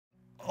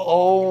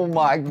Oh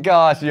my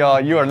gosh, y'all,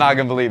 you are not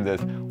gonna believe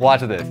this.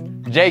 Watch this.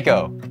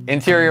 Jayco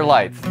interior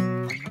lights.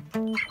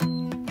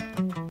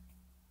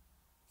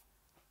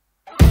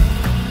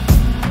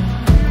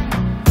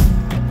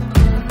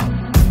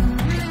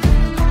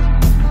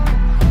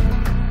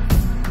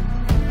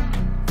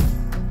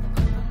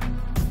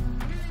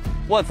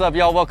 What's up,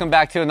 y'all? Welcome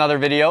back to another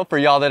video. For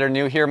y'all that are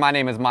new here, my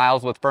name is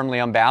Myles with Firmly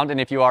Unbound,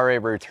 and if you are a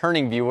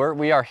returning viewer,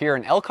 we are here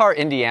in Elkhart,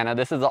 Indiana.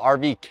 This is the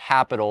RV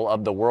capital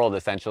of the world,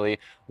 essentially,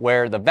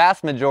 where the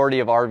vast majority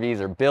of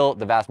RVs are built,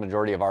 the vast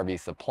majority of RV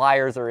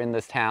suppliers are in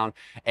this town,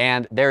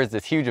 and there's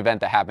this huge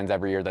event that happens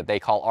every year that they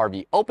call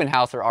RV Open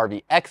House or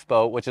RV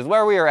Expo, which is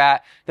where we are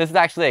at. This is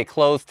actually a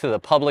closed to the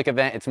public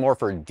event. It's more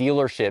for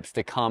dealerships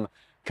to come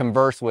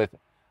converse with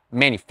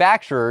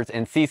manufacturers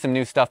and see some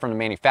new stuff from the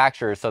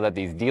manufacturers so that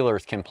these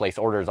dealers can place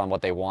orders on what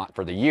they want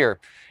for the year.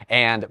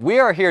 And we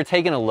are here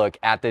taking a look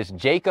at this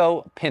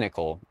Jayco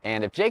Pinnacle.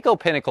 And if Jayco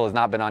Pinnacle has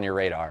not been on your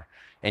radar,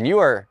 and you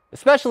are,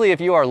 especially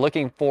if you are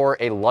looking for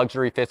a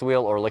luxury fifth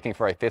wheel or looking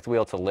for a fifth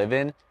wheel to live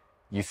in,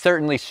 you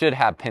certainly should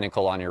have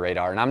Pinnacle on your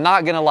radar. And I'm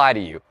not gonna lie to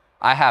you,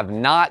 I have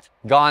not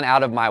gone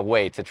out of my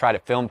way to try to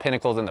film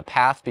Pinnacles in the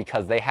past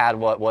because they had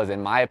what was,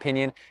 in my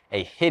opinion,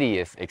 a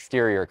hideous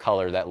exterior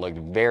color that looked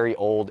very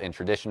old and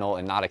traditional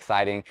and not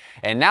exciting.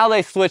 And now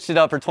they switched it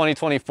up for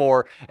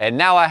 2024, and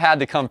now I had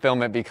to come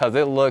film it because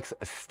it looks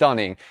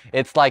stunning.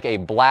 It's like a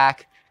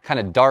black,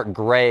 kind of dark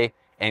gray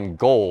and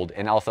gold,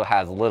 and also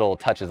has little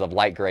touches of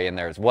light gray in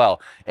there as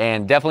well.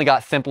 And definitely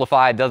got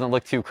simplified, doesn't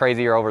look too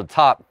crazy or over the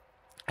top.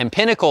 And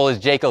Pinnacle is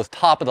Jayco's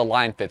top of the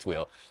line fifth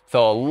wheel.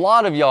 So a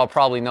lot of y'all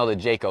probably know the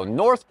Jayco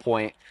North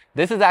Point.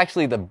 This is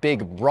actually the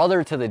big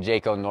brother to the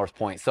Jayco North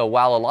Point. So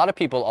while a lot of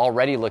people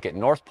already look at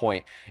North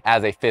Point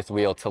as a fifth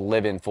wheel to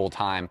live in full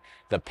time,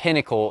 the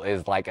Pinnacle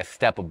is like a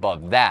step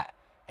above that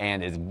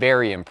and is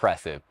very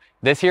impressive.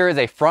 This here is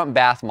a front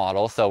bath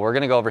model. So we're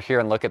gonna go over here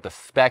and look at the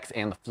specs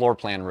and the floor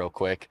plan real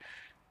quick.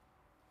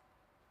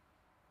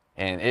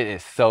 And it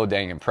is so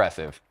dang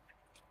impressive.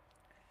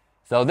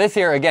 So this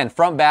here, again,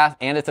 front bath,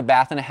 and it's a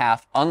bath and a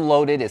half.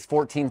 Unloaded is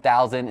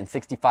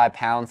 14,065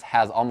 pounds,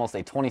 has almost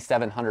a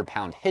 2,700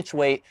 pound hitch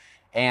weight,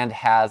 and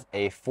has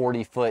a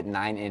 40-foot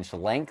 9-inch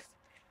length.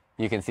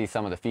 You can see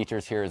some of the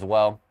features here as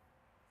well.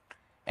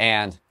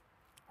 And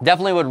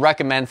definitely would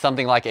recommend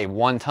something like a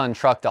 1-ton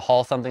truck to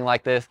haul something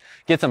like this.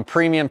 Get some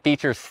premium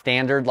features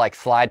standard, like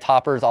slide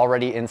toppers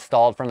already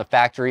installed from the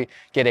factory.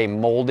 Get a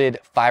molded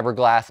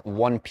fiberglass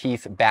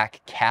one-piece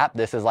back cap.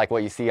 This is like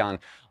what you see on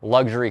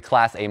luxury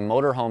class A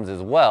motorhomes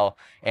as well.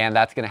 And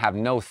that's gonna have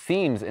no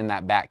seams in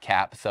that back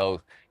cap,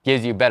 so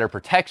gives you better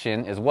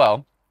protection as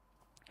well.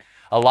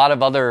 A lot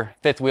of other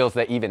fifth wheels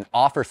that even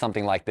offer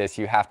something like this,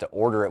 you have to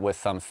order it with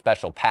some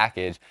special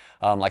package.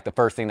 Like the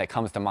first thing that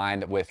comes to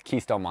mind with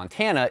Keystone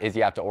Montana is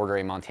you have to order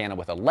a Montana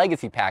with a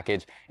legacy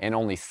package, and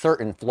only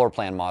certain floor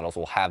plan models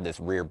will have this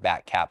rear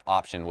back cap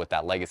option with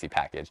that legacy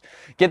package.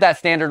 Get that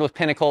standard with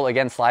Pinnacle.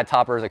 Again, slide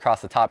toppers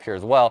across the top here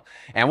as well.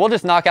 And we'll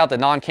just knock out the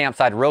non-camp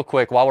side real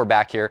quick while we're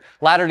back here.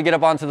 Ladder to get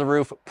up onto the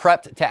roof,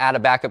 prepped to add a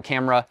backup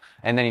camera,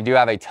 and then you do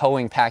have a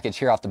towing package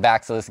here off the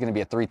back. So this is gonna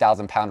be a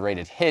 3,000 pound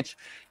rated hitch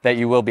that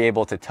you will be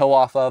able to tow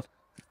off of.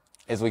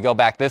 As we go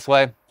back this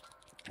way,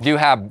 do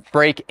have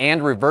brake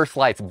and reverse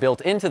lights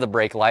built into the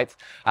brake lights.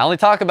 I only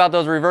talk about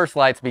those reverse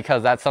lights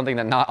because that's something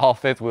that not all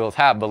fifth wheels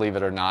have, believe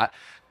it or not.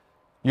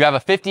 You have a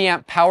 50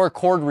 amp power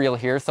cord reel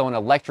here, so an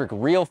electric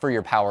reel for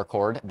your power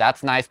cord.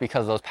 That's nice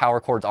because those power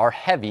cords are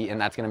heavy,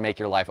 and that's gonna make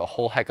your life a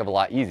whole heck of a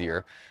lot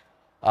easier.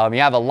 You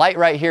have a light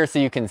right here so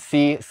you can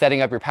see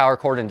setting up your power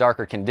cord in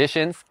darker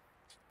conditions.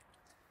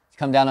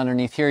 Come down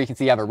underneath here, you can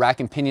see you have a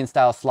rack and pinion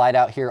style slide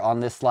out here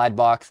on this slide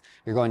box.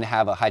 You're going to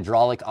have a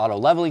hydraulic auto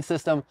leveling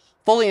system,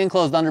 fully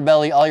enclosed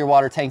underbelly. All your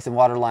water tanks and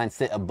water lines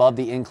sit above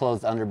the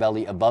enclosed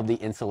underbelly, above the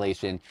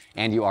insulation,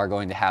 and you are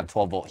going to have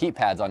 12-volt heat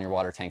pads on your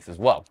water tanks as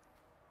well.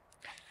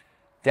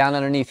 Down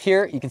underneath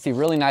here, you can see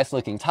really nice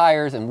looking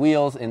tires and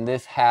wheels, and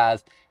this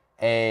has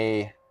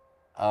a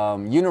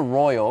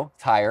Uniroyal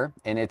tire,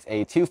 and it's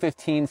a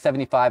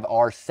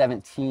 215/75R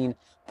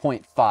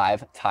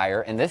 17.5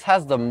 tire, and this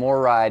has the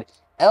MORryde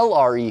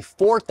LRE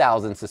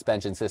 4000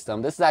 suspension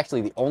system. This is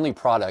actually the only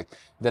product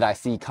that I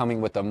see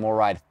coming with the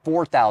MORryde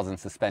 4000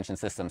 suspension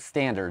system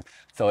standard.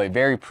 So a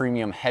very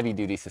premium heavy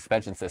duty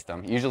suspension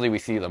system. Usually we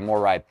see the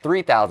MORryde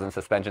 3000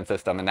 suspension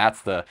system, and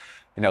that's the,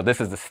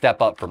 this is the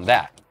step up from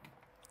that.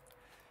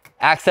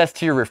 Access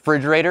to your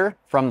refrigerator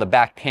from the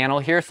back panel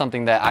here,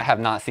 something that I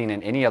have not seen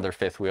in any other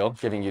fifth wheel,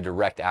 giving you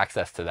direct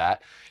access to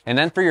that. And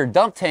then for your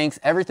dump tanks,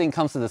 everything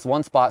comes to this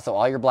one spot, so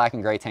all your black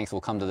and gray tanks will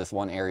come to this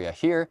one area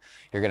here.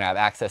 You're gonna have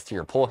access to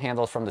your pull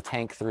handles from the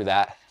tank through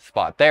that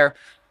spot there.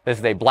 This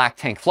is a black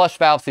tank flush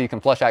valve, so you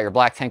can flush out your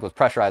black tank with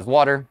pressurized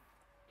water.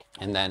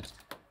 And then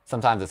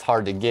sometimes it's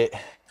hard to get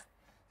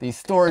these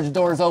storage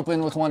doors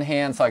open with one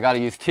hand, so I gotta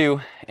use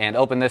two and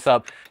open this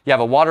up. You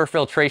have a water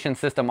filtration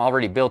system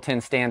already built in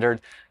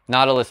standard.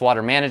 Nautilus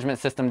water management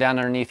system down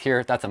underneath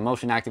here. That's a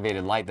motion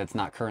activated light that's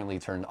not currently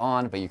turned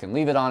on, but you can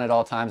leave it on at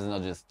all times and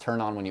it'll just turn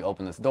on when you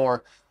open this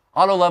door.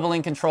 auto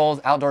leveling controls,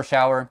 outdoor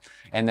shower,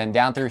 and then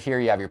down through here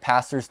you have your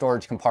pass-through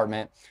storage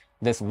compartment.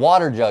 This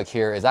water jug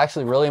here is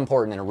actually really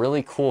important and a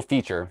really cool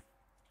feature.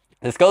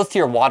 This goes to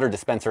your water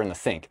dispenser in the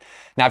sink.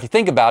 Now, if you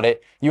think about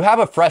it, you have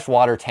a fresh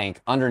water tank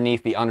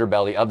underneath the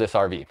underbelly of this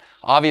RV.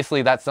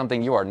 Obviously, that's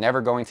something you are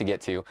never going to get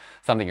to,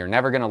 something you're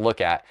never going to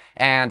look at.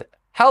 And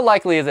how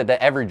likely is it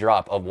that every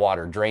drop of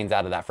water drains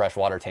out of that fresh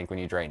water tank when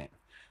you drain it?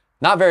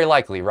 Not very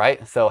likely,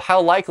 right? So how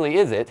likely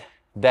is it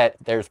that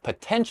there's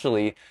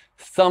potentially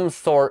some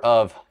sort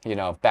of,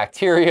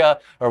 bacteria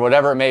or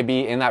whatever it may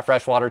be in that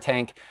freshwater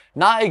tank?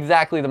 Not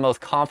exactly the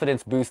most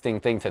confidence boosting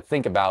thing to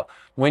think about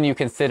when you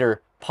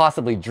consider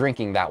possibly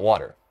drinking that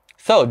water.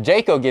 So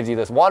Jayco gives you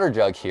this water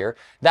jug here.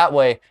 That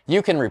way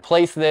you can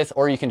replace this,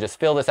 or you can just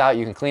fill this out,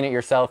 you can clean it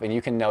yourself, and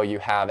you can know you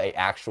have an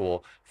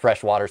actual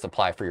fresh water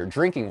supply for your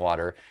drinking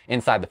water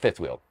inside the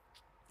fifth wheel.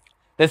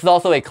 This is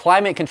also a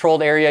climate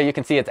controlled area. You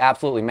can see it's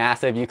absolutely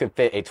massive. You could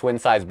fit a twin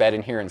size bed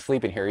in here and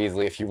sleep in here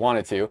easily if you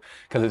wanted to,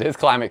 because it is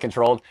climate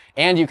controlled.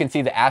 And you can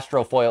see the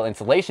astrofoil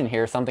insulation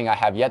here, something I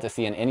have yet to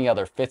see in any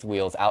other fifth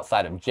wheels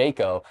outside of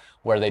Jayco,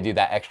 where they do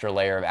that extra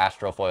layer of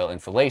astrofoil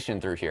insulation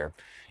through here.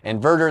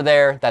 Inverter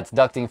there, that's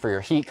ducting for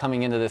your heat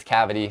coming into this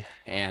cavity.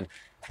 And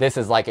this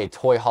is like a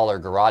toy hauler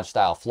garage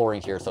style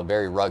flooring here, so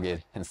very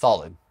rugged and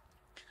solid.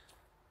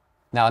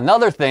 Now,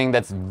 another thing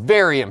that's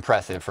very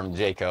impressive from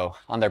Jayco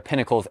on their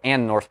Pinnacles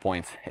and North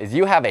Points is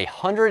you have a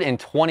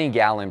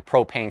 120-gallon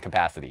propane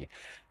capacity.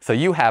 So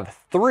you have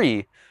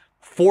three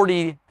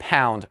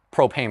 40-pound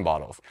propane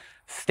bottles.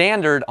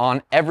 Standard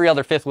on every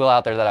other fifth wheel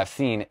out there that I've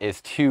seen is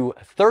two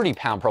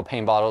 30-pound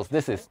propane bottles.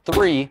 This is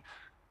three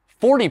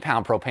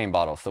 40-pound propane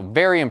bottles, so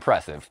very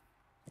impressive.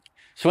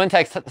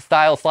 Schwintek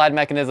style slide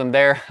mechanism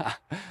there.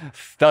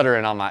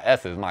 Stuttering on my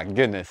S's, my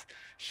goodness.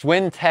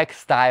 Schwintek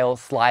style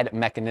slide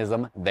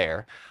mechanism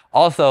there.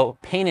 Also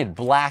painted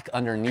black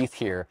underneath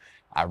here.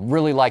 I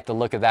really like the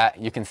look of that.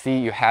 You can see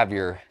you have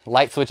your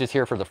light switches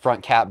here for the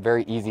front cap,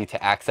 very easy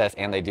to access,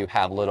 and they do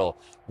have little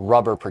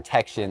rubber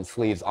protection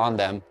sleeves on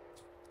them.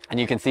 And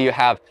you can see you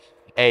have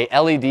a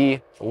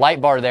LED light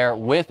bar there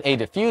with a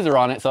diffuser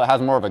on it, so it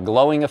has more of a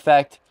glowing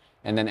effect,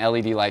 and then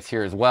LED lights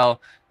here as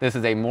well. This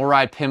is a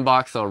MORryde pin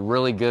box, so a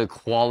really good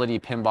quality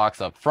pin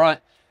box up front.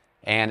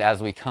 And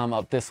as we come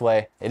up this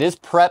way, it is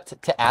prepped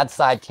to add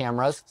side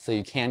cameras, so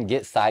you can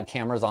get side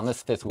cameras on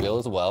this fifth wheel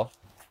as well.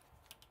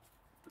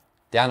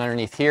 Down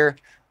underneath here,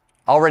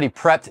 already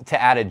prepped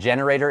to add a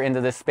generator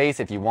into this space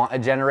if you want a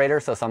generator,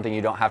 so something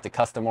you don't have to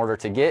custom order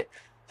to get.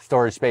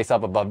 Storage space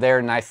up above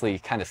there, nicely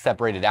kind of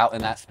separated out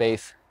in that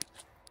space.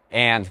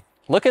 And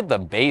look at the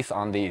base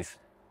on these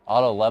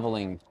auto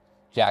leveling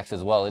jacks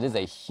as well. It is a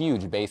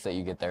huge base that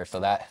you get there,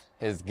 so that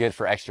is good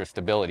for extra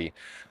stability.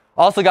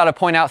 Also got to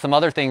point out some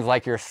other things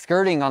like your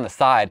skirting on the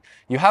side.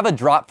 You have a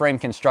drop frame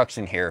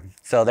construction here.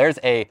 So there's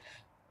a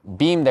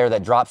beam there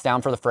that drops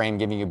down for the frame,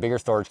 giving you a bigger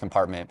storage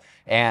compartment.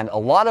 And a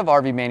lot of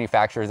RV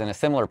manufacturers in a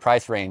similar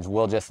price range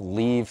will just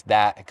leave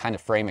that kind of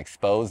frame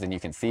exposed, and you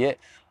can see it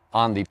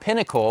on the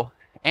Pinnacle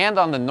and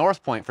on the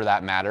North Point for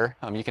that matter.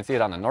 You can see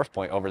it on the North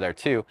Point over there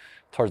too,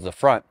 towards the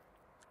front.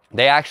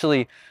 They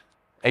actually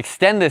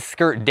extend this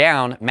skirt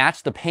down,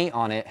 match the paint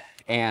on it,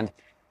 and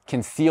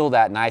conceal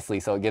that nicely,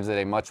 so it gives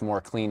it a much more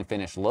clean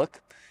finished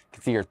look. You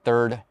can see your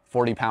third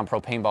 40-pound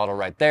propane bottle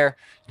right there.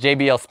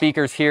 JBL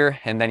speakers here,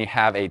 and then you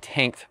have a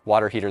tanked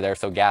water heater there,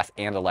 so gas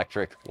and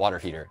electric water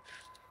heater.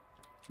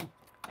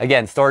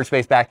 Again, storage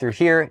space back through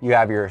here. You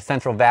have your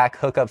central vac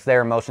hookups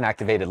there, motion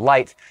activated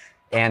light,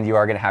 and you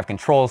are going to have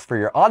controls for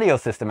your audio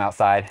system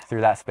outside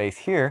through that space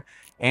here,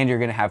 and you're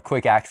going to have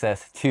quick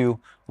access to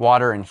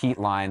water and heat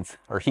lines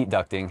or heat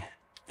ducting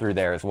through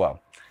there as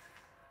well.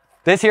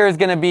 This here is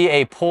going to be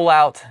a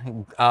pull-out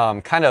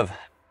kind of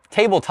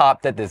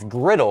tabletop that this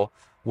griddle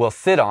will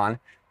sit on.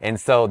 And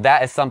so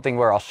that is something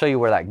where I'll show you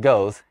where that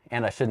goes.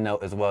 And I should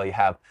note as well, you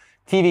have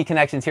TV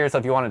connections here. So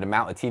if you wanted to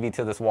mount a TV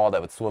to this wall that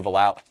would swivel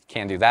out, you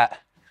can do that.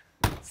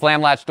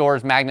 Slam latch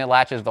doors, magnet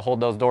latches to hold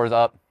those doors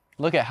up.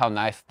 Look at how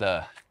nice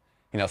the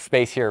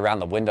space here around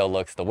the window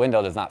looks. The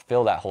window does not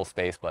fill that whole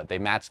space, but they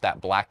match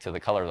that black to the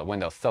color of the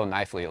window so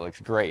nicely. It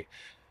looks great.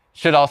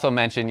 Should also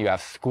mention you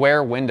have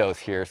square windows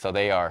here. So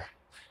they are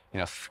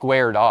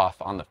squared off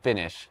on the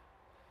finish.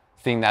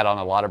 Seeing that on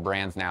a lot of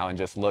brands now, and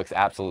just looks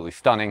absolutely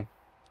stunning.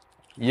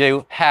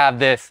 You have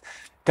this,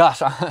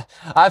 gosh,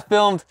 I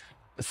filmed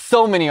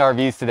so many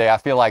RVs today. I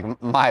feel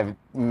like my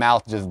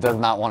mouth just does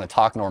not want to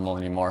talk normal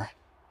anymore.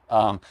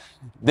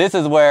 This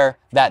is where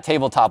that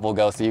tabletop will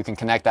go, so you can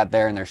connect that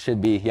there, and there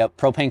should be,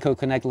 propane co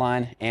connect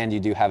line, and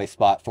you do have a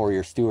spot for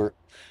your sewer.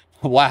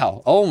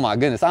 Wow, oh my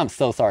goodness, I'm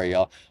so sorry,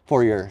 y'all.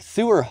 For your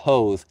sewer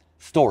hose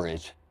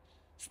storage.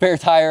 Spare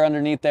tire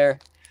underneath there.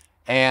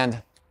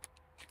 And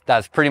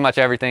that's pretty much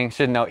everything.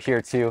 Should note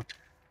here too,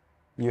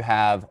 you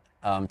have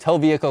tow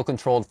vehicle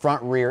controlled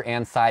front, rear,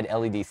 and side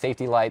LED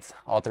safety lights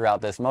all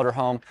throughout this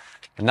motorhome.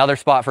 Another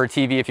spot for a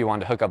TV if you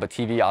wanted to hook up a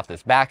TV off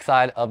this back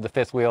side of the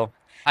fifth wheel.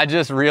 I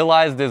just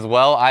realized as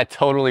well, I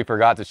totally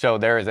forgot to show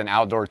there is an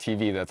outdoor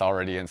TV that's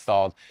already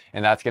installed,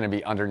 and that's going to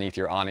be underneath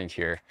your awning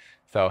here.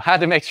 So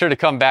had to make sure to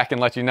come back and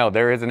let you know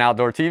there is an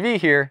outdoor TV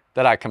here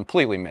that I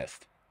completely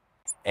missed.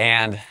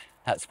 And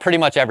that's pretty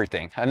much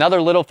everything.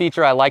 Another little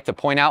feature I like to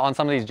point out on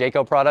some of these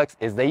Jayco products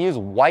is they use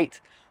white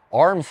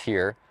arms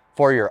here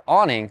for your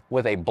awning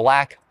with a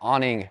black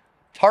awning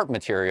tarp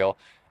material.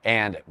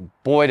 And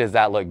boy, does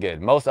that look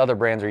good. Most other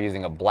brands are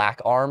using a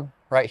black arm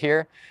right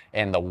here,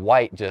 and the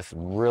white just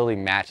really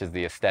matches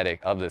the aesthetic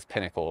of this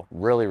Pinnacle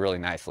really, really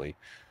nicely.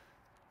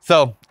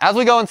 So as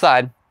we go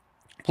inside,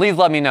 please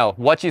let me know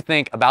what you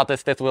think about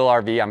this fifth wheel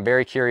RV. I'm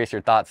very curious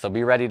your thoughts, so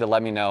be ready to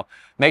let me know.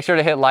 Make sure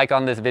to hit like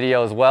on this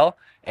video as well.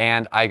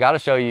 And I gotta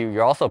show you,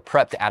 you're also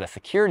prepped to add a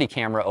security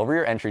camera over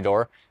your entry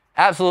door.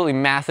 Absolutely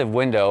massive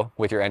window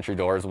with your entry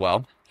door as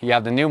well. You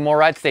have the new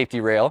MORryde safety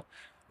rail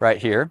right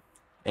here,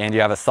 and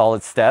you have a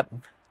solid step.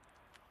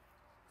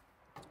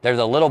 There's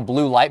a little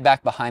blue light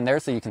back behind there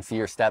so you can see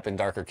your step in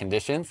darker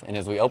conditions. And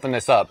as we open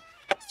this up,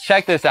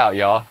 check this out,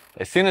 y'all.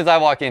 As soon as I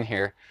walk in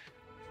here,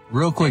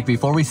 real quick,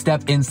 before we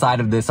step inside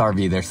of this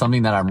RV, there's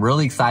something that I'm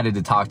really excited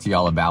to talk to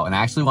y'all about, and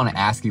I actually want to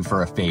ask you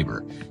for a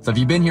favor. So if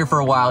you've been here for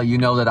a while, you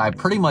know that I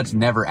pretty much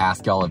never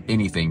ask y'all of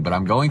anything, but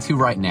I'm going to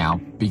right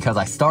now because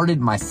I started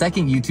my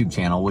second YouTube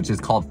channel, which is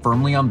called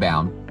Firmly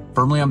Unbound.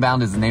 Firmly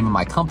Unbound is the name of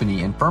my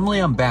company, and Firmly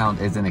Unbound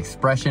is an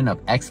expression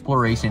of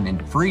exploration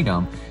and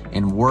freedom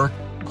in work,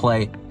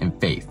 play, and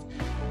faith.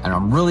 And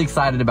I'm really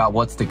excited about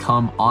what's to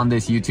come on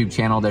this YouTube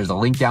channel. There's a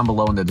link down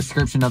below in the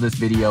description of this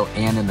video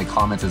and in the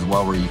comments as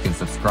well where you can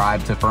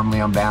subscribe to Firmly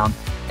Unbound.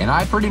 And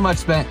I pretty much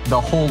spent the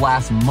whole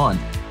last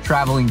month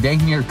traveling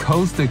dang near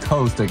coast to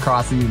coast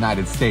across the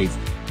United States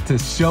to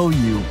show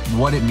you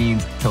what it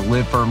means to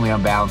live firmly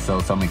unbound. So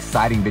some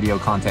exciting video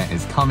content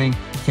is coming.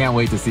 Can't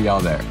wait to see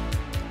y'all there.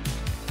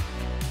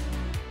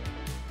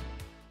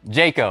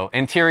 Jayco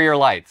interior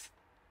lights.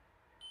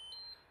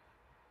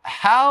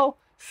 How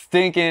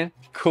stinking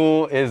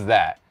cool is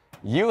that?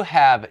 You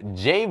have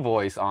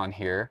J-Voice on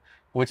here,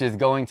 which is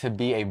going to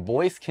be a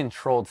voice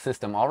controlled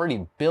system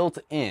already built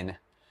in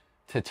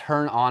to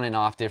turn on and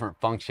off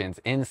different functions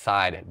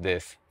inside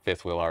this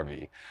fifth wheel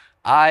RV.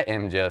 I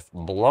am just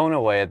blown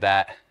away at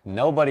that.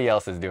 Nobody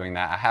else is doing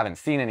that. I haven't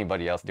seen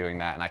anybody else doing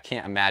that, and I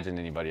can't imagine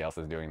anybody else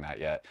is doing that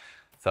yet.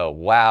 So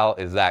wow,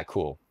 is that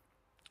cool.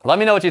 Let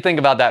me know what you think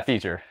about that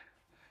feature.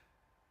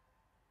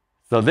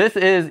 So this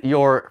is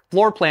your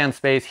floor plan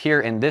space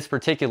here in this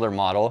particular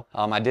model.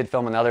 I did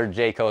film another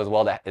Jayco as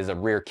well that is a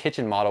rear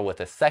kitchen model with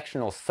a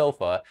sectional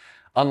sofa,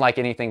 unlike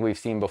anything we've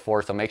seen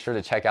before. So make sure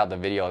to check out the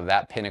video of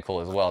that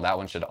Pinnacle as well. That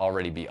one should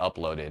already be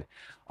uploaded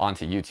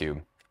onto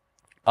YouTube.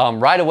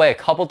 Right away, a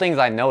couple things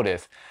I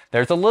noticed.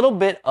 There's a little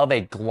bit of a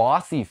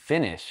glossy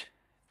finish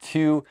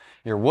to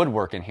your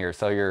woodwork in here.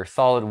 So your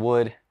solid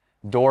wood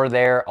door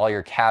there, all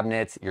your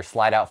cabinets, your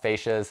slide out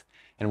fascias,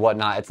 and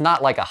whatnot. It's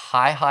not like a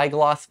high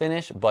gloss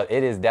finish, but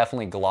it is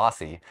definitely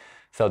glossy.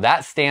 So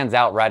that stands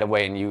out right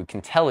away, and you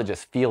can tell it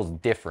just feels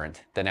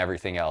different than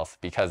everything else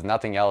because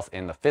nothing else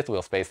in the fifth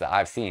wheel space that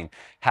I've seen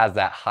has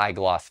that high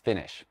gloss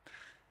finish.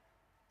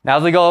 Now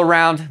as we go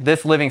around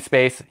this living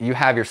space, you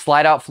have your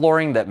slide out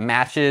flooring that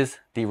matches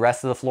the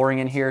rest of the flooring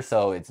in here,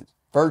 so it's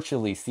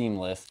virtually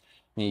seamless.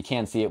 I mean, you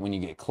can't see it when you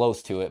get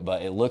close to it,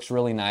 but it looks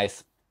really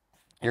nice.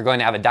 You're going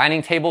to have a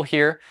dining table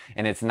here,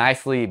 and it's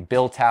nicely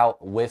built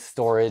out with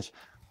storage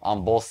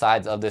on both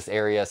sides of this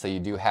area. So you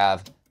do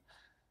have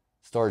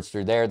storage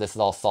through there. This is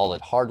all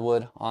solid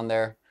hardwood on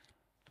there,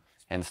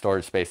 and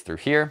storage space through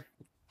here.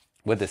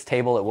 With this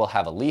table, it will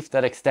have a leaf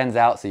that extends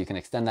out, so you can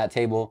extend that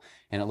table,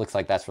 and it looks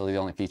like that's really the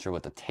only feature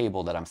with the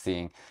table that I'm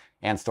seeing,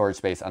 and storage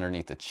space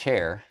underneath the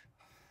chair.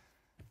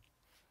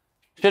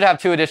 Should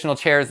have 2 additional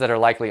chairs that are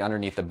likely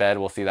underneath the bed.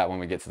 We'll see that when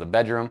we get to the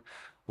bedroom.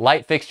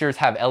 Light fixtures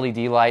have LED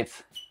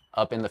lights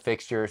up in the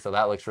fixture, so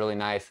that looks really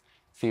nice.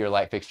 See your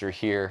light fixture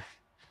here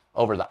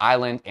over the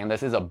island, and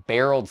this is a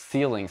barreled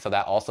ceiling, so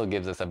that also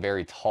gives us a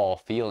very tall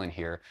feel in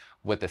here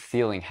with the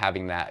ceiling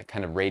having that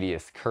kind of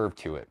radius curve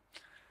to it.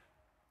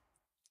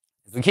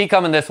 As we keep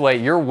coming this way,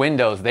 your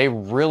windows, they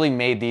really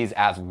made these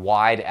as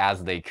wide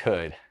as they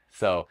could.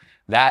 So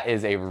that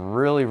is a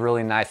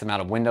really nice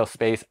amount of window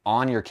space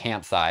on your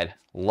campsite.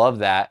 Love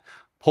that.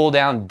 Pull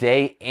down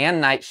day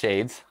and night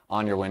shades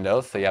on your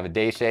windows. So you have a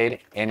day shade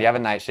and you have a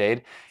night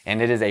shade,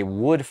 and it is a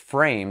wood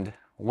framed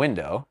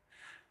window.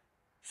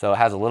 So it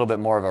has a little bit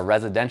more of a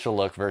residential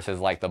look versus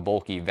like the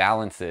bulky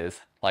valances,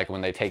 like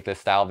when they take this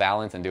style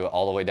valance and do it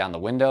all the way down the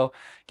window,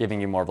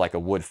 giving you more of like a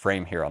wood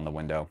frame here on the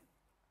window.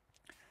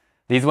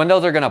 These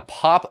windows are gonna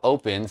pop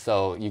open,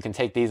 so you can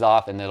take these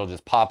off and it'll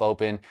just pop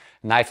open.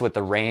 Nice with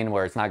the rain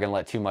where it's not gonna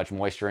let too much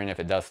moisture in if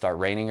it does start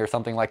raining or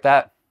something like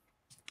that.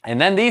 And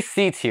then these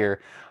seats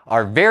here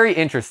are very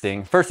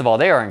interesting. First of all,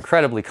 they are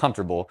incredibly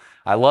comfortable.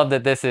 I love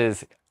that this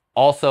is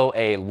also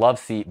a love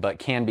seat, but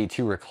can be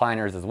 2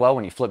 recliners as well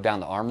when you flip down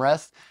the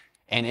armrest.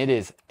 And it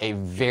is a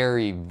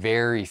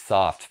very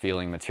soft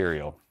feeling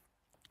material.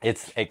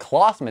 It's a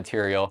cloth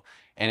material,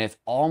 and it's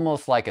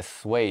almost like a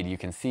suede. You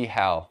can see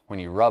how when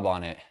you rub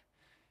on it,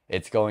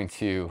 it's going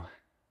to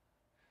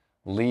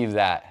leave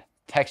that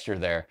texture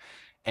there.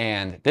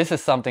 And this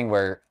is something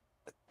where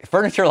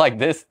furniture like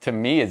this to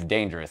me is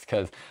dangerous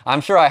because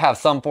I'm sure I have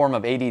some form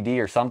of ADD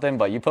or something,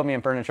 but you put me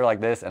in furniture like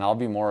this and I'll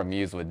be more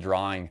amused with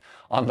drawing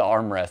on the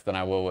armrest than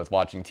I will with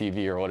watching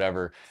TV or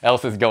whatever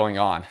else is going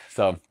on.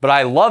 So, but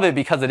I love it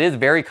because it is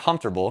very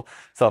comfortable.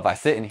 So if I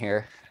sit in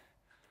here,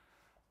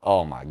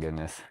 oh my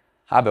goodness,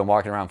 I've been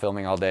walking around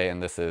filming all day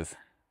and this is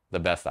the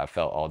best I've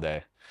felt all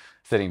day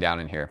sitting down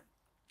in here.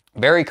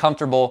 Very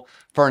comfortable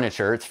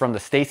furniture. It's from the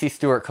Stacy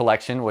Stewart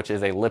collection, which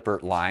is a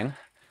Lippert line.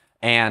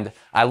 And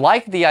I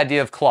like the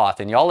idea of cloth,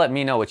 and y'all let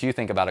me know what you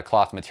think about a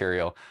cloth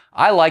material.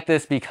 I like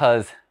this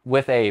because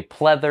with a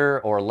pleather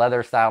or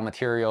leather style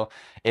material,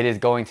 it is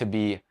going to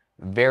be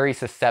very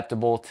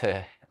susceptible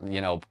to,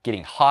 you know,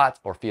 getting hot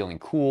or feeling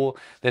cool.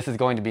 This is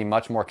going to be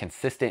much more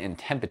consistent in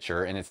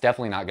temperature, and it's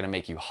definitely not going to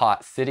make you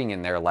hot sitting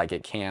in there like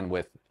it can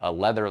with a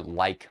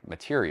leather-like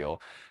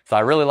material. So I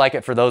really like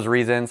it for those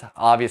reasons.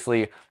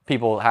 Obviously,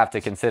 people have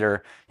to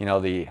consider, you know,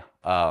 the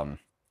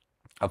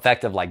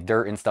effect of like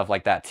dirt and stuff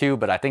like that too,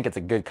 but I think it's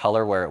a good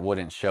color where it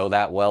wouldn't show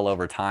that well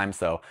over time.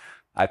 So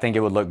I think it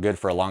would look good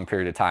for a long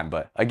period of time.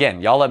 But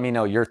again, y'all let me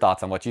know your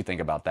thoughts on what you think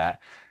about that.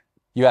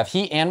 You have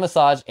heat and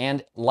massage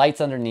and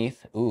lights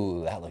underneath.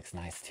 Ooh, that looks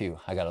nice too.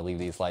 I gotta leave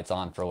these lights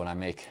on for when I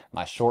make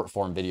my short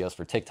form videos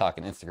for TikTok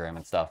and Instagram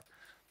and stuff.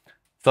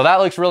 So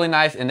that looks really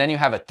nice. And then you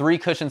have a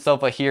 3-cushion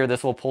sofa here.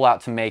 This will pull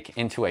out to make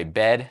into a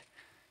bed.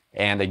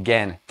 And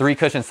again,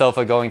 3-cushion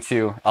sofa going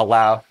to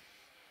allow,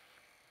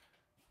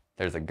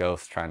 there's a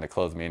ghost trying to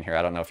close me in here.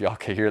 I don't know if y'all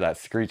could hear that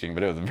screeching,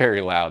 but it was very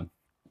loud.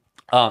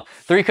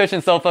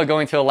 3-cushion sofa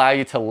going to allow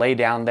you to lay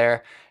down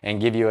there and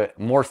give you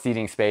more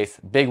seating space.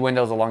 Big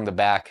windows along the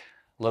back,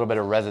 a little bit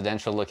of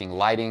residential looking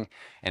lighting,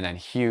 and then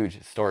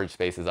huge storage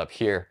spaces up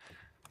here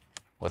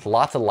with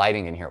lots of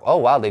lighting in here. Oh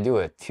wow, they do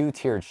a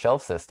 2-tiered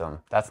shelf system.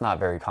 That's not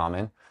very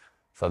common.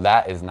 So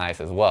that is nice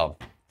as well.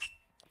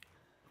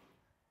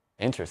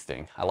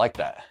 Interesting, I like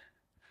that.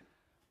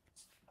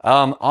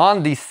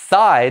 On the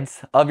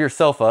sides of your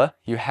sofa,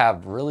 you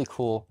have really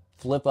cool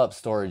flip up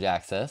storage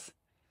access.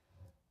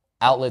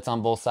 Outlets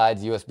on both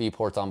sides, USB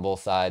ports on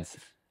both sides.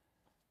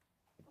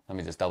 Let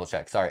me just double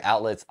check. Sorry,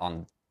 outlets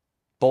on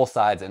both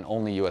sides and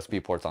only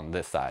USB ports on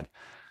this side.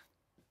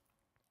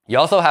 You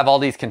also have all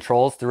these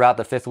controls throughout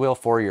the fifth wheel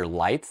for your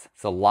lights.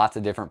 So lots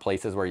of different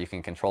places where you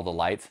can control the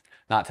lights.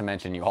 Not to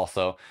mention you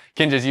also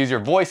can just use your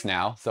voice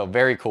now. So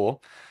very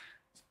cool.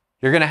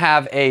 You're gonna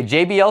have a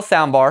JBL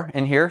soundbar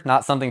in here,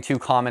 not something too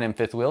common in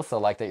fifth wheel, so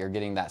like that you're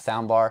getting that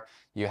soundbar.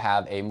 You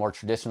have a more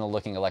traditional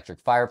looking electric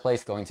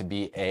fireplace, going to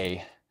be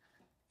a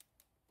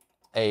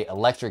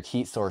electric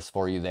heat source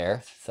for you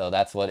there. So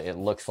that's what it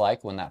looks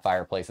like when that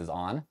fireplace is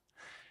on.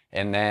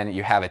 And then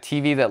you have a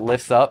TV that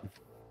lifts up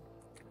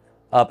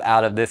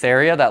out of this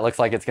area. That looks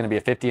like it's gonna be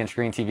a 50-inch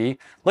screen TV.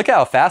 Look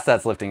how fast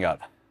that's lifting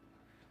up.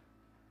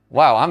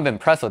 Wow, I'm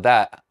impressed with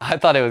that. I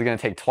thought it was gonna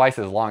take twice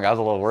as long. I was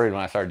a little worried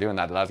when I started doing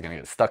that I was gonna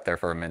get stuck there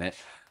for a minute.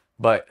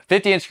 But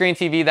 50-inch screen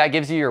TV, that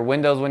gives you your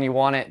windows when you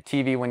want it,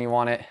 TV when you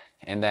want it.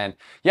 And then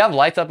you have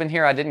lights up in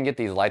here. I didn't get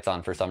these lights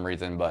on for some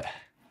reason, but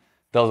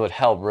those would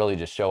help really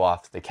just show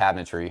off the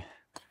cabinetry.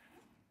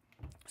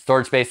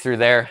 Storage space through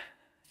there.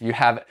 You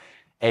have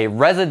a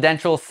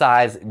residential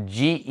size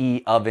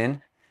GE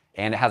oven,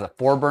 and it has a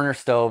 4-burner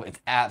stove. It's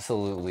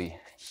absolutely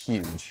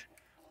huge.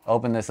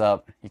 Open this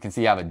up. You can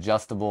see you have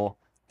adjustable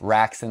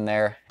racks in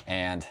there,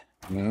 and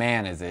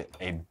man, is it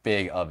a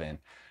big oven.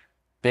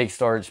 Big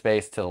storage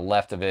space to the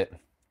left of it.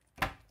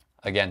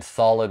 Again,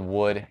 solid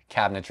wood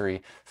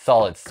cabinetry,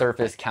 solid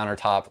surface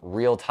countertop,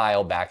 real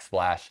tile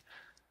backsplash.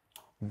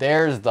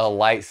 There's the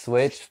light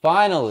switch,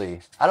 finally.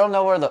 I don't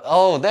know where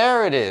oh,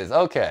 there it is,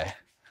 okay.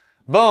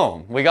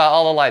 Boom, we got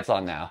all the lights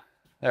on now.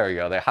 There we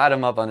go, they hide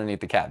them up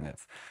underneath the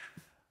cabinets.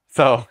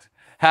 So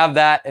have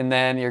that, and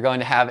then you're going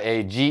to have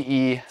a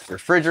GE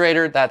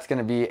refrigerator. That's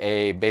gonna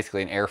be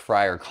basically an air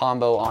fryer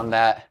combo on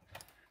that.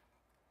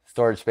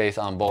 Storage space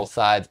on both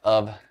sides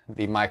of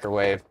the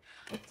microwave.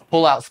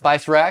 Pull out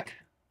spice rack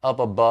up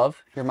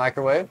above your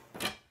microwave.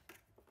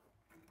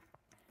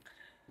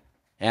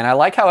 And I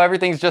like how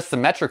everything's just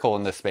symmetrical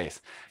in this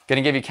space.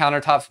 Gonna give you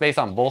countertop space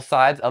on both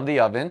sides of the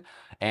oven,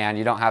 and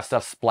you don't have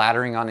stuff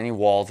splattering on any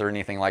walls or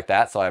anything like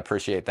that, so I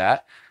appreciate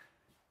that.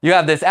 You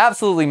have this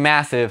absolutely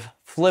massive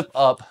flip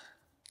up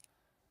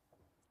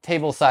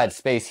table side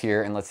space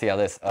here, and let's see how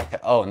this, okay,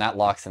 oh, and that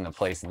locks into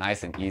place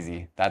nice and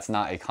easy. That's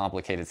not a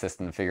complicated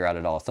system to figure out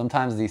at all.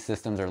 Sometimes these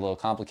systems are a little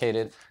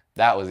complicated.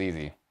 That was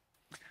easy.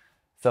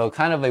 So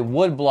kind of a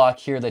wood block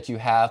here that you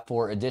have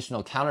for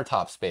additional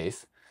countertop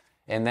space.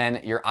 And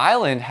then your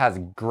island has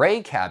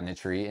gray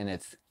cabinetry, and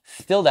it's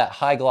still that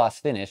high gloss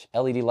finish,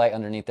 LED light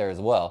underneath there as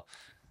well,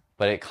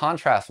 but it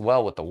contrasts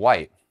well with the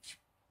white.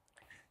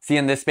 See,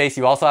 in this space,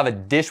 you also have a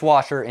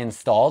dishwasher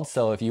installed.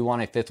 So if you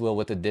want a fifth wheel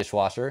with a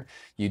dishwasher,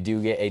 you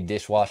do get a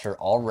dishwasher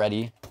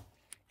already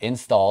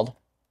installed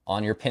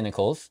on your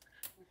Pinnacles.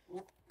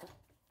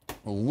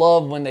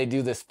 Love when they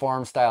do this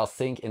farm style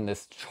sink in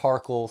this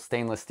charcoal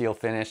stainless steel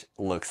finish.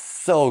 Looks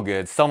so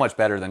good, so much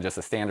better than just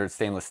a standard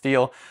stainless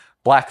steel.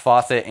 Black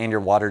faucet and your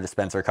water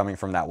dispenser coming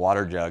from that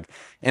water jug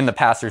in the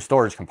pass-through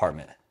storage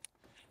compartment.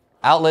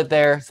 Outlet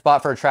there,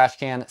 spot for a trash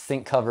can,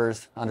 sink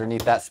covers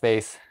underneath that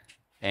space,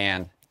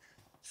 and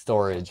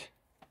storage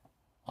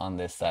on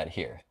this side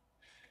here.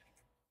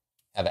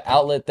 Have an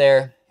outlet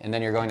there, and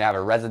then you're going to have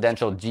a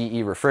residential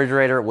GE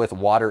refrigerator with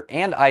water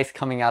and ice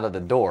coming out of the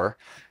door.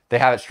 They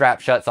have it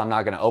strapped shut, so I'm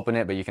not going to open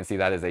it, but you can see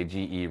that is a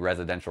GE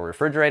residential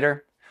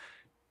refrigerator.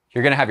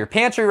 You're going to have your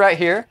pantry right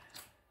here.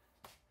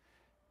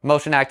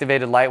 Motion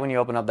activated light when you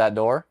open up that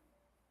door.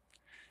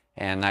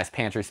 And nice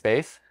pantry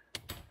space.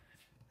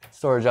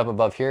 Storage up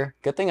above here.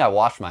 Good thing I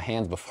washed my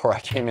hands before I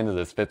came into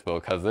this fifth wheel,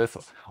 because this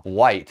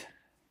white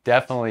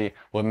definitely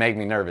would make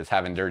me nervous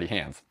having dirty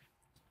hands.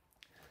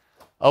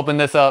 Open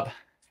this up,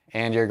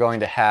 and you're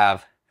going to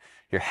have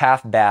your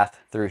half bath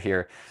through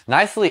here.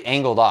 Nicely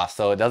angled off,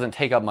 so it doesn't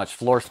take up much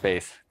floor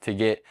space to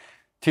get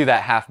to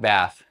that half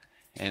bath,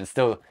 and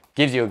still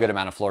gives you a good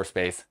amount of floor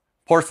space.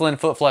 Porcelain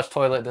foot flush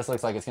toilet. This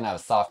looks like it's gonna have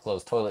a soft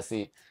close toilet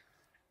seat.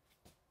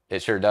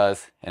 It sure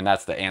does, and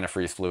that's the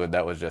antifreeze fluid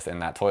that was just in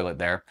that toilet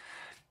there.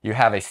 You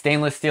have a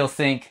stainless steel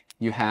sink.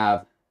 You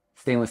have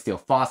stainless steel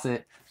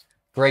faucet.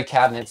 Gray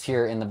cabinets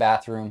here in the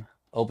bathroom.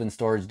 Open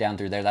storage down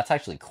through there. That's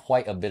actually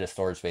quite a bit of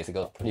storage space. It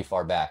goes pretty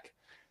far back.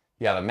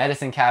 You have a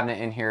medicine cabinet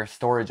in here.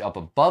 Storage up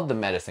above the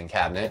medicine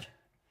cabinet.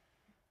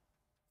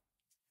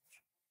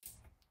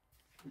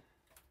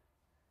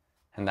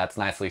 And that's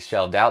nicely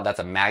shelved out. That's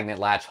a magnet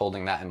latch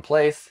holding that in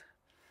place.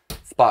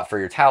 Spot for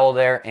your towel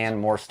there, and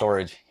more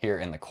storage here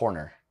in the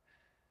corner.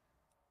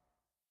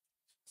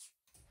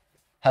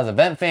 Has a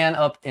vent fan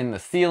up in the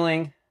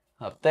ceiling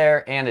up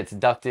there, and it's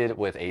ducted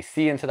with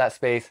AC into that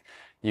space.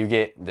 You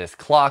get this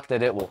clock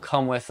that it will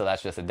come with, so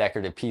that's just a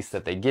decorative piece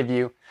that they give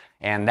you.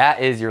 And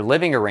that is your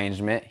living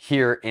arrangement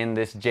here in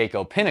this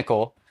Jayco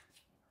Pinnacle.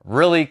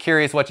 Really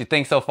curious what you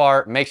think so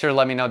far. Make sure to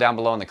let me know down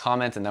below in the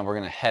comments, and then we're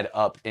gonna head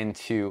up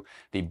into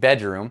the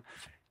bedroom.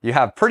 You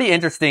have pretty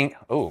interesting,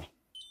 oh,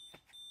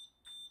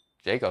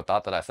 Jayco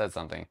thought that I said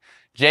something.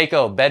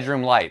 Jayco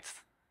bedroom lights.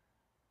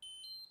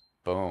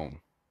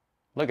 Boom.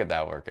 Look at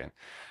that working.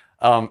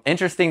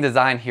 Interesting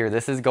design here.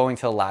 This is going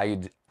to allow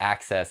you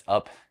access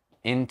up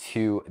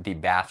into the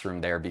bathroom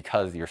there,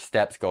 because your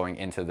steps going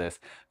into this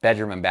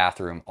bedroom and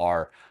bathroom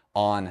are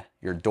on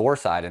your door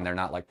side, and they're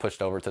not like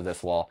pushed over to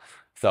this wall.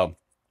 So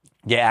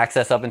get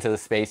access up into the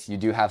space. You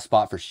do have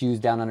spot for shoes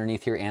down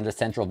underneath here, and a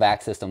central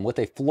vac system with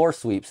a floor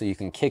sweep, so you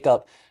can kick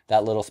up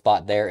that little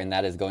spot there, and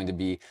that is going to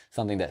be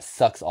something that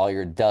sucks all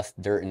your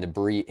dust, dirt, and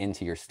debris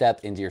into your step,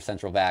 into your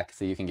central vac,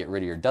 so you can get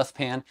rid of your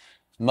dustpan.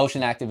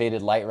 Motion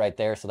activated light right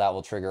there, so that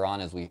will trigger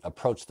on as we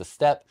approach the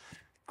step.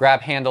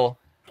 Grab handle,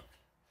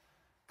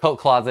 coat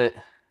closet,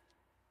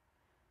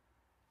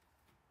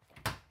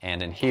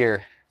 and in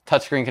here,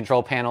 touchscreen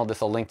control panel.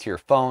 This will link to your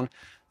phone,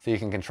 so you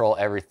can control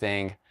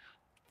everything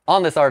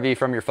on this RV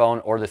from your phone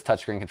or this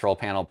touchscreen control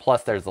panel.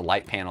 Plus there's the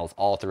light panels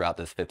all throughout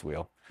this fifth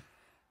wheel.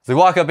 So we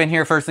walk up in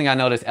here, first thing I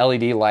notice,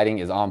 LED lighting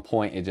is on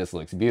point. It just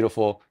looks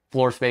beautiful.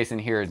 Floor space in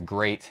here is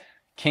great.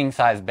 King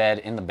size bed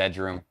in the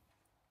bedroom.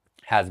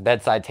 Has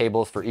bedside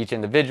tables for each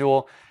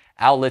individual,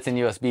 outlets and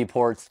USB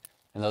ports,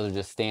 and those are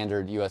just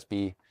standard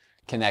USB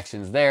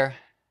connections there.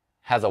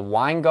 Has a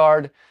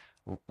WineGuard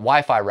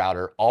Wi-Fi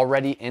router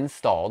already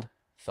installed,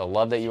 so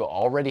love that you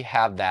already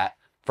have that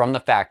from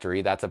the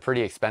factory. That's a pretty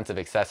expensive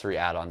accessory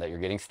add-on that you're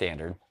getting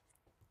standard.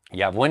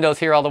 You have windows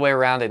here all the way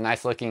around. A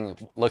nice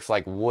looking, looks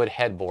like wood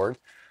headboard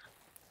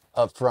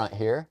up front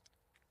here.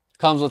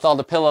 Comes with all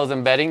the pillows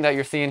and bedding that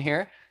you're seeing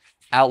here.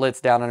 Outlets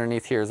down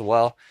underneath here as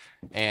well,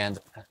 and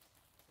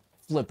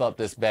flip up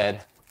this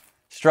bed,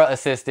 strut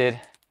assisted.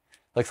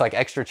 Looks like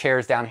extra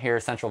chairs down here,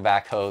 central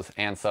vac hose,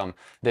 and some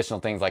additional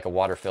things like a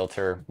water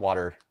filter,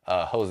 water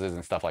hoses,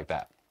 and stuff like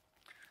that.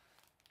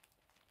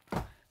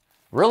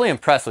 Really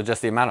impressed with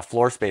just the amount of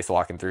floor space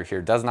walking through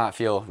here. Does not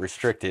feel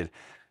restricted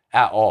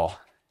at all.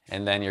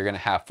 And then you're gonna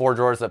have 4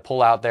 drawers that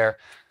pull out there.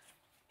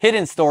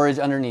 Hidden storage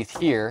underneath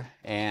here,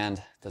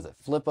 and does it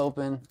flip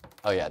open?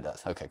 Oh yeah, it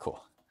does. Okay,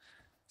 cool.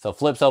 So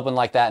flips open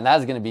like that, and that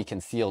is going to be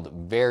concealed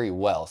very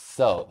well.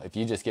 So if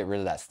you just get rid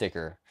of that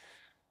sticker,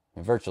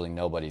 virtually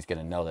nobody's going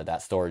to know that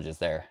that storage is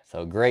there.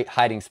 So great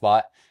hiding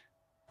spot.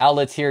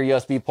 Outlets here,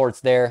 USB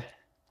ports there,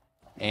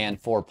 and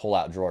 4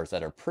 pull-out drawers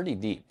that are pretty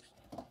deep.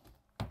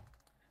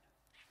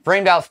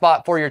 Framed out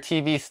spot for your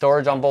TV,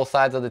 storage on both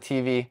sides of the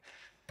TV,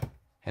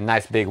 and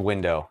nice big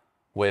window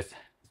with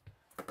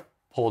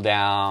pull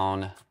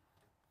down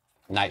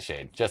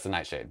nightshade, just a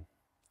nightshade.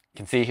 You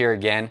can see here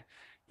again,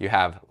 you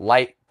have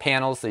light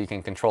panels so you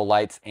can control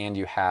lights, and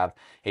you have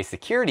a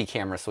security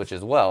camera switch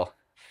as well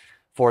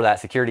for that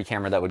security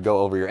camera that would go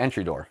over your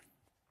entry door.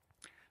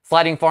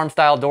 Sliding farm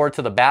style door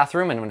to the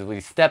bathroom, and when we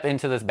step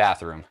into this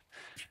bathroom,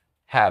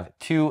 have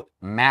 2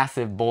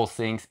 massive bowl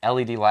sinks,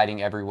 LED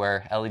lighting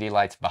everywhere, LED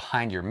lights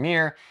behind your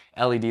mirror,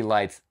 LED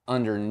lights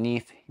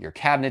underneath your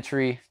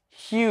cabinetry,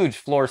 huge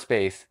floor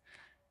space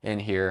in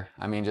here.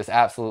 I mean, just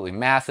absolutely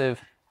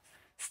massive.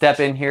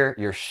 Step in here,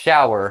 your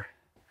shower.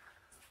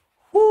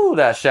 Whoo,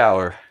 that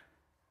shower.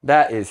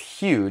 That is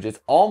huge. It's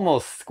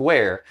almost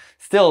square.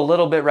 Still a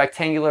little bit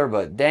rectangular,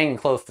 but dang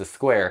close to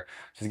square,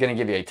 which is going to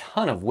give you a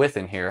ton of width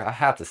in here. I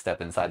have to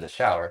step inside the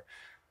shower.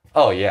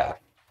 Oh yeah.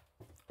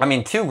 I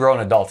mean, 2 grown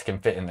adults can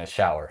fit in this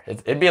shower.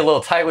 It'd be a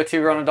little tight with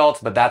 2 grown adults,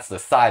 but that's the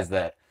size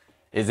that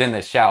is in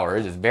this shower.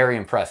 It is very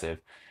impressive.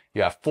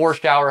 You have 4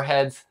 shower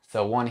heads.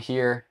 So 1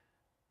 here,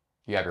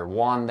 you have your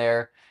wand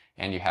there,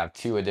 and you have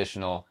 2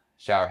 additional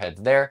shower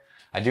heads there.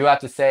 I do have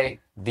to say,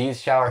 these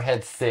shower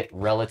heads sit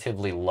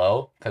relatively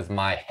low because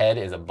my head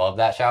is above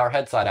that shower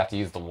head, so I'd have to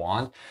use the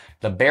wand.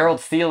 The barreled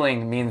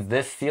ceiling means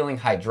this ceiling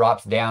height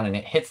drops down and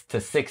it hits to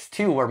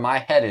 6'2", where my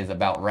head is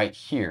about right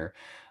here.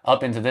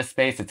 Up into this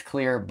space, it's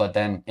clear, but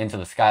then into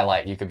the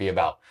skylight, you could be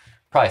about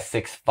probably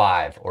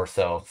 6'5" or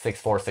so,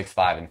 6'4",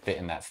 6'5", and fit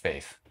in that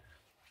space.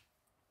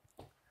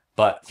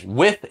 But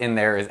width in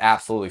there is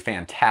absolutely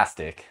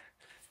fantastic.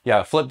 You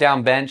have a flip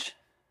down bench,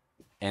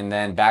 and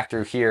then back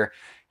through here,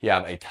 you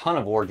have a ton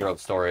of wardrobe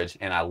storage,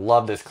 and I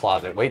love this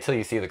closet. Wait till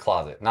you see the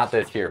closet. Not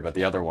this here, but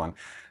the other one.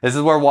 This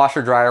is where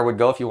washer dryer would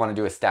go if you want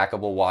to do a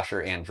stackable washer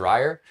and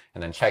dryer.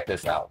 And then check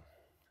this out.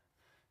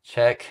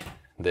 Check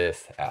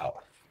this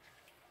out.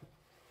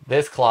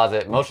 This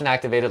closet, motion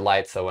activated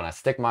lights, so when I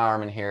stick my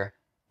arm in here,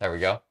 there we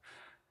go.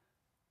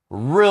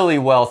 Really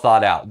well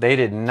thought out. They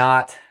did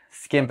not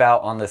skimp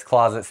out on this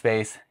closet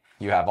space.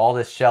 You have all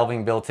this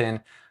shelving built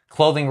in.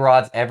 Clothing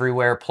rods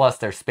everywhere, plus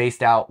they're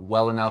spaced out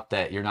well enough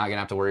that you're not gonna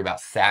have to worry about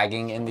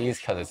sagging in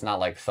these because it's not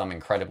like some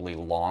incredibly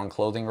long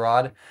clothing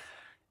rod.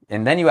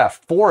 And then you have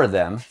 4 of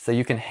them, so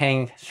you can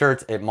hang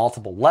shirts at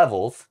multiple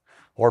levels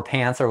or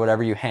pants or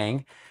whatever you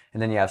hang.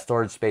 And then you have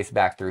storage space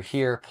back through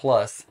here,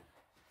 plus,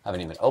 I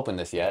haven't even opened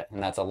this yet,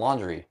 and that's a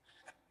laundry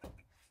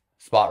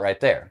spot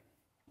right there.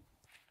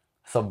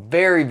 So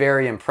very,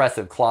 very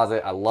impressive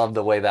closet. I love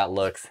the way that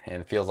looks,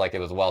 and it feels like it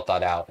was well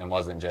thought out and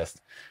wasn't just,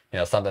 you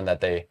know, something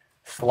that they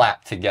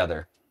slapped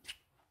together.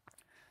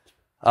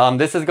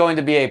 This is going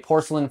to be a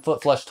porcelain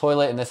foot flush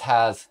toilet, and this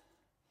has,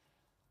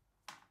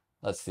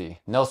 let's see,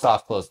 no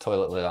soft close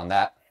toilet lid on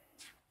that.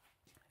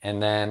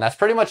 And then that's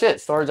pretty much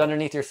it. Storage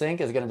underneath your sink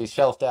is going to be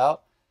shelved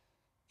out.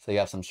 So you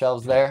have some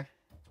shelves there.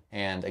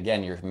 And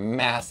again, your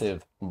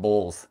massive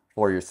bowls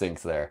for your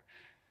sinks there.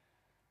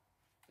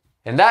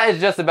 And that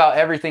is just about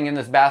everything in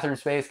this bathroom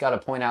space. Got to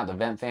point out the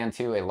vent fan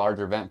too, a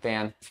larger vent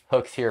fan.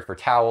 Hooks here for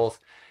towels.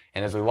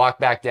 And as we walk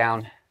back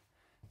down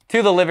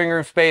to the living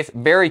room space,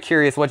 very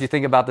curious what you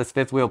think about this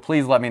 5th wheel.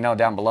 Please let me know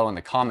down below in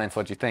the comments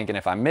what you think. And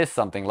if I missed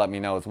something, let me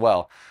know as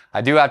well.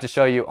 I do have to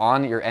show you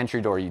on your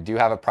entry door, you do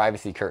have a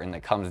privacy curtain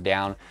that comes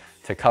down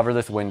to cover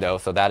this window.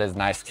 So that is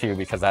nice too,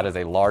 because that is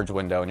a large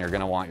window and you're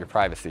going to want your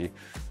privacy.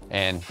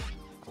 And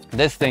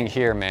this thing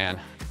here, man,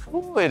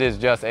 ooh, it is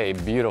just a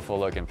beautiful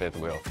looking 5th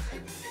wheel.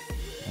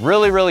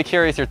 Really, really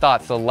curious your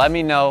thoughts. So let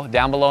me know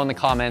down below in the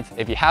comments.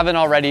 If you haven't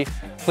already,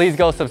 please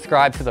go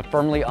subscribe to the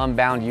Firmly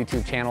Unbound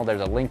YouTube channel.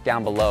 There's a link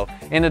down below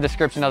in the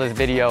description of this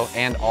video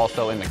and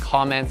also in the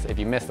comments. If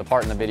you missed the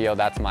part in the video,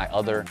 that's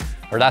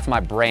my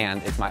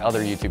brand. It's my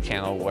other YouTube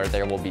channel where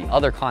there will be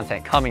other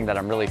content coming that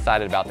I'm really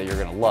excited about that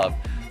you're gonna love.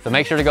 So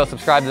make sure to go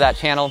subscribe to that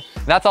channel.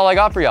 That's all I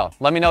got for y'all.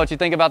 Let me know what you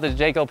think about this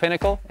Jayco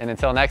Pinnacle. And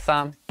until next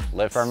time,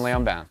 live firmly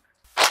unbound.